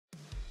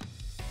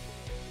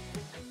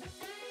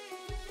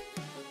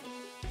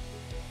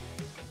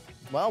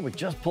Well, we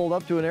just pulled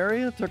up to an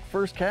area, took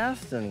first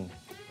cast, and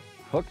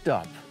hooked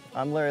up.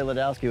 I'm Larry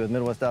Ladowski with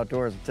Midwest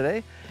Outdoors.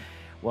 Today,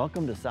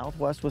 welcome to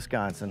Southwest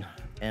Wisconsin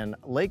and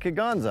Lake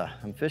Higanza.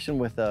 I'm fishing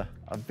with a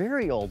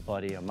very old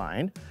buddy of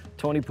mine,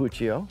 Tony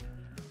Puccio,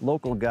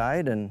 local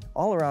guide and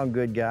all-around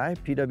good guy,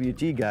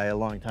 PWT guy a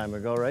long time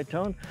ago, right,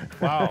 Tone?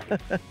 Wow.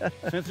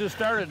 Since it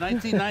started,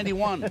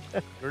 1991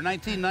 or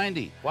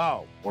 1990.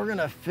 Wow. We're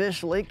gonna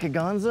fish Lake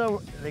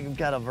Higanza. They've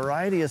got a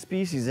variety of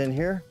species in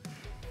here.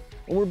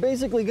 And we're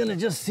basically gonna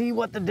just see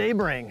what the day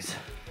brings.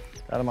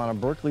 Got them on a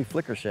Berkeley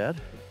flicker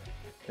shad,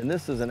 and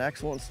this is an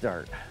excellent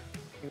start.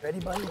 You ready,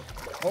 buddy?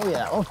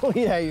 Oh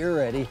yeah, you're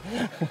ready.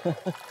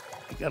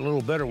 Got a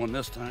little better one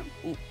this time.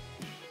 Ooh.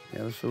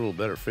 Yeah, this is a little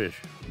better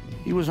fish.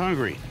 He was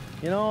hungry.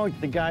 You know,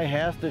 the guy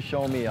has to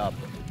show me up.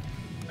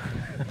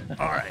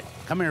 All right,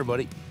 come here,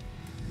 buddy.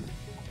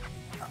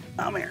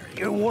 Come here.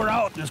 You're wore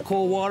out in this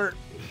cold water.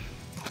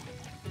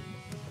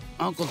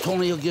 Uncle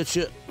Tony will get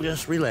you.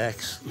 Just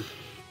relax.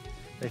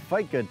 They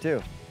fight good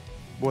too.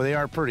 Boy, they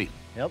are pretty.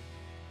 Yep.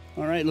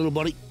 All right, little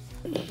buddy.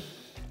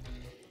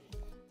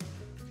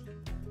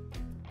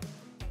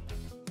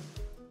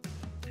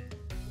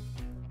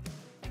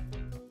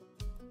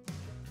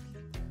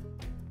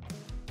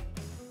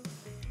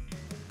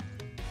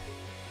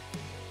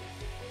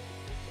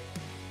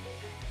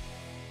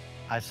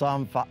 I saw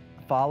him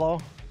follow.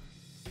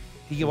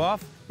 He give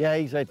off? Yeah,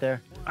 he's right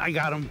there. I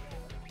got him.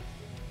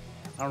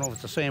 I don't know if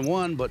it's the same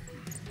one, but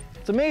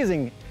It's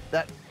amazing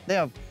that they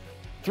have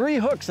 3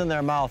 hooks in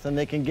their mouth and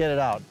they can get it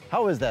out.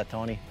 How is that,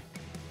 Tony?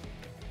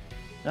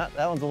 That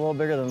one's a little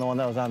bigger than the one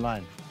that was on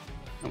mine.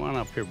 come on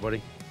up here,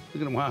 buddy.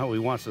 Look at him how he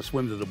wants to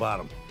swim to the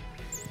bottom.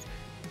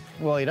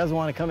 Well, he doesn't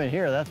want to come in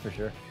here, that's for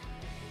sure.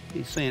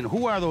 He's saying,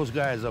 who are those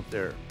guys up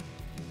there?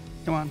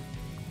 Come on.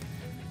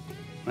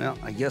 Well,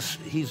 I guess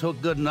he's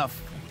hooked good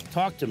enough.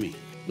 Talk to me,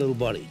 little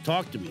buddy.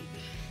 Talk to me.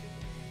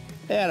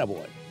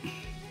 Attaboy.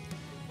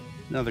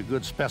 Another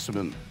good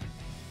specimen.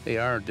 They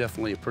are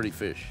definitely a pretty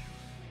fish.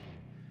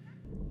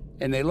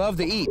 And they love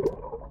to eat.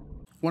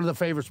 One of the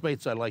favorite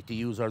baits I like to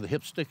use are the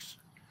hip sticks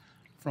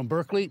from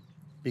Berkeley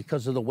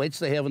because of the weights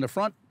they have in the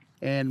front.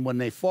 And when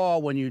they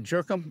fall, when you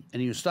jerk them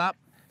and you stop,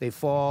 they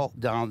fall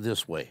down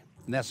this way.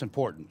 And that's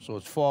important. So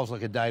it falls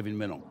like a diving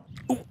minnow.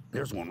 Ooh,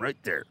 there's one right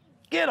there.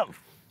 Get him!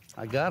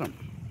 I got him.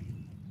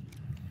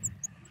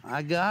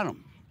 I got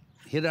him.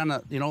 Hit on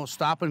a,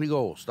 stop and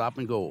go, stop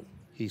and go.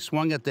 He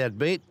swung at that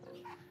bait,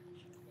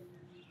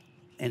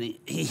 and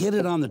he hit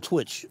it on the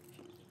twitch.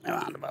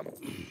 Around the bubble.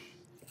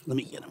 Let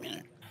me get him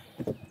in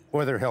there.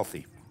 Boy, they're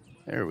healthy.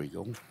 There we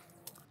go.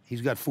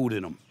 He's got food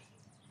in him.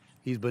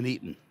 He's been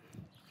eating.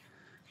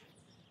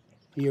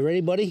 You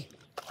ready, buddy?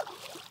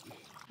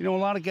 A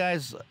lot of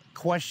guys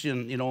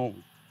question,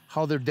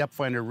 how their depth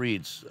finder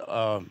reads.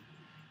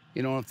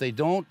 If they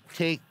don't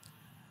take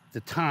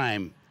the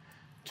time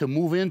to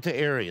move into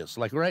areas,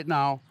 like right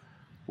now,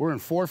 we're in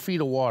 4 feet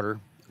of water.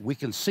 We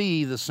can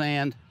see the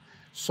sand,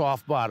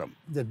 soft bottom.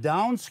 The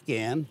down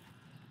scan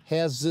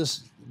has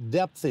this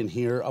depth in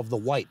here of the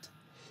white.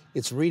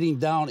 It's reading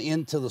down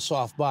into the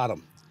soft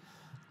bottom.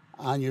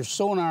 On your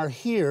sonar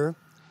here,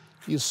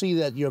 you see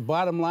that your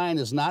bottom line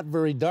is not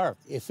very dark.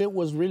 If it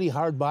was really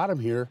hard bottom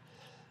here,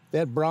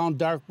 that brown,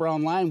 dark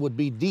brown line would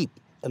be deep,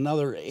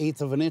 another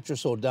 1/8 of an inch or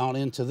so down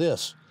into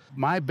this.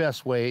 My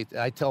best way,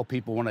 I tell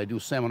people when I do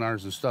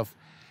seminars and stuff,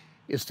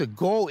 is to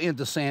go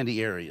into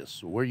sandy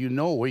areas where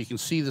where you can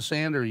see the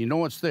sand or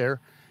it's there,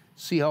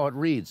 see how it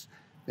reads,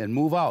 then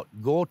move out.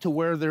 Go to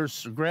where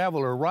there's gravel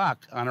or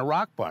rock on a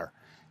rock bar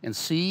and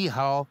see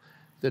how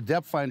the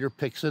depth finder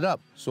picks it up.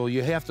 So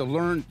you have to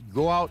learn,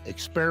 go out,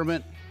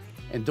 experiment,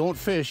 and don't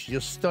fish,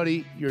 just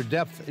study your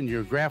depth and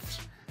your graphs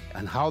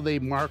and how they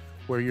mark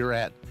where you're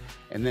at.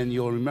 And then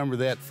you'll remember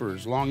that for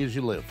as long as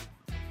you live.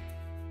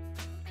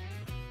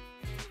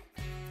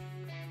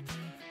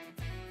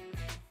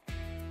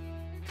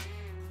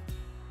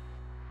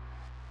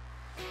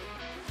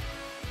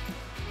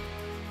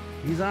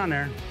 He's on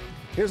there.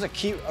 Here's a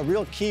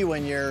real key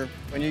when you're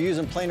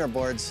using planer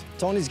boards.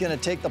 Tony's gonna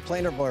take the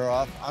planer board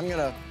off. I'm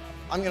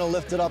gonna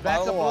lift it up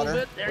out of the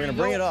water. We're gonna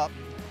bring it up.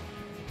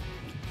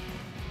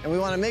 And we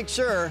wanna make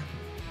sure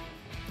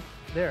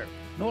there.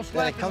 No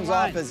slack that it comes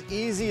off as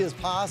easy as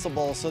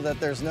possible so that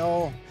there's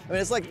no,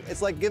 it's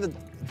like giving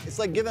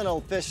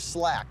a fish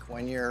slack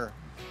when you're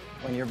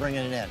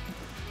bringing it in.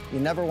 You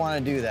never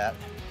want to do that.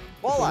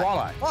 Walleye.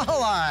 Walleye.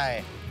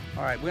 Walleye.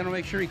 All right, we're gonna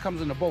make sure he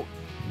comes in the boat.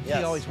 Yes.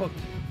 See how he's hooked.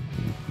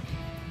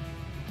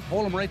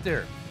 Hold him right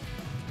there.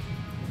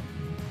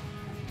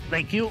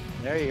 Thank you.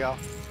 There you go.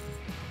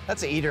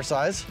 That's an eater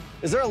size.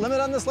 Is there a limit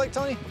on this lake,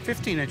 Tony?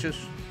 15 inches.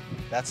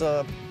 That's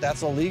a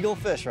legal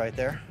fish right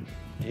there.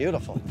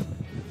 Beautiful.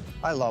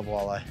 I love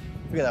walleye.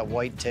 Look at that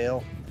white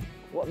tail.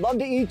 Well, love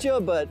to eat you,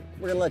 but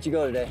we're gonna let you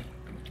go today.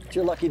 It's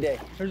your lucky day.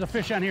 There's a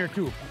fish on here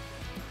too.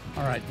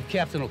 All right, the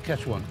captain will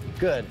catch one.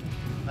 Good.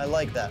 I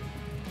like that.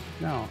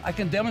 Now, I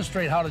can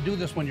demonstrate how to do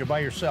this when you're by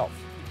yourself.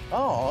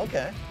 Oh,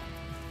 okay.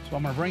 So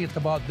I'm gonna bring it to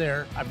about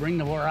there. I bring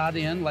the rod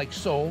in like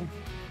so,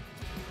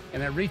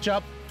 and then reach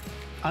up,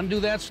 undo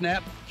that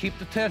snap, keep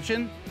the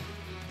tension,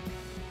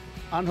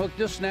 unhook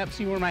this snap,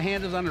 see where my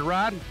hand is on the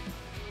rod,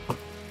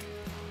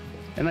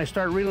 and I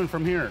start reeling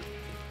from here.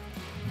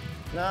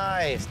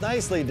 Nice,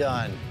 nicely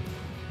done.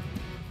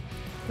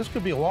 This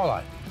could be a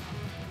walleye.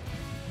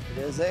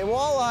 It is a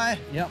walleye.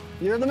 Yep.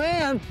 You're the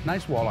man.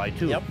 Nice walleye,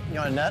 too. Yep. You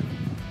want a net?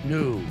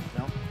 No.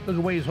 No. Look at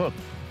the way he's hooked.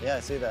 Yeah, I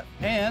see that.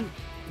 And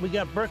we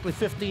got Berkeley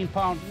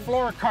 15-pound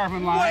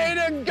fluorocarbon line.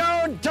 Way to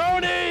go,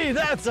 Tony!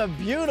 That's a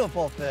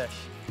beautiful fish.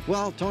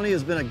 Well, Tony,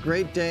 has been a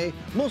great day.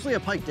 Mostly a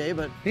pike day,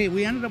 but... Hey,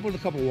 we ended up with a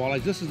couple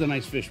walleyes. This is a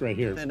nice fish right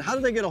here. And how do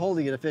they get a hold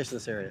of you to fish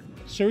this area?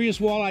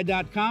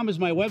 SeriousWalleye.com is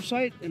my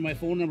website, and my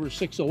phone number is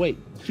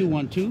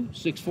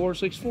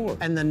 608-212-6464.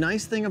 And the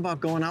nice thing about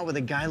going out with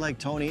a guy like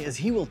Tony is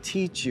he will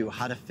teach you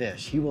how to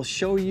fish. He will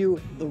show you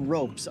the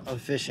ropes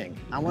of fishing.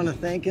 I want to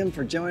thank him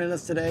for joining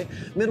us today.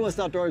 Midwest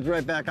Outdoors,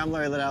 right back. I'm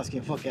Larry Ladowski,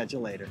 and we'll catch you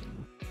later.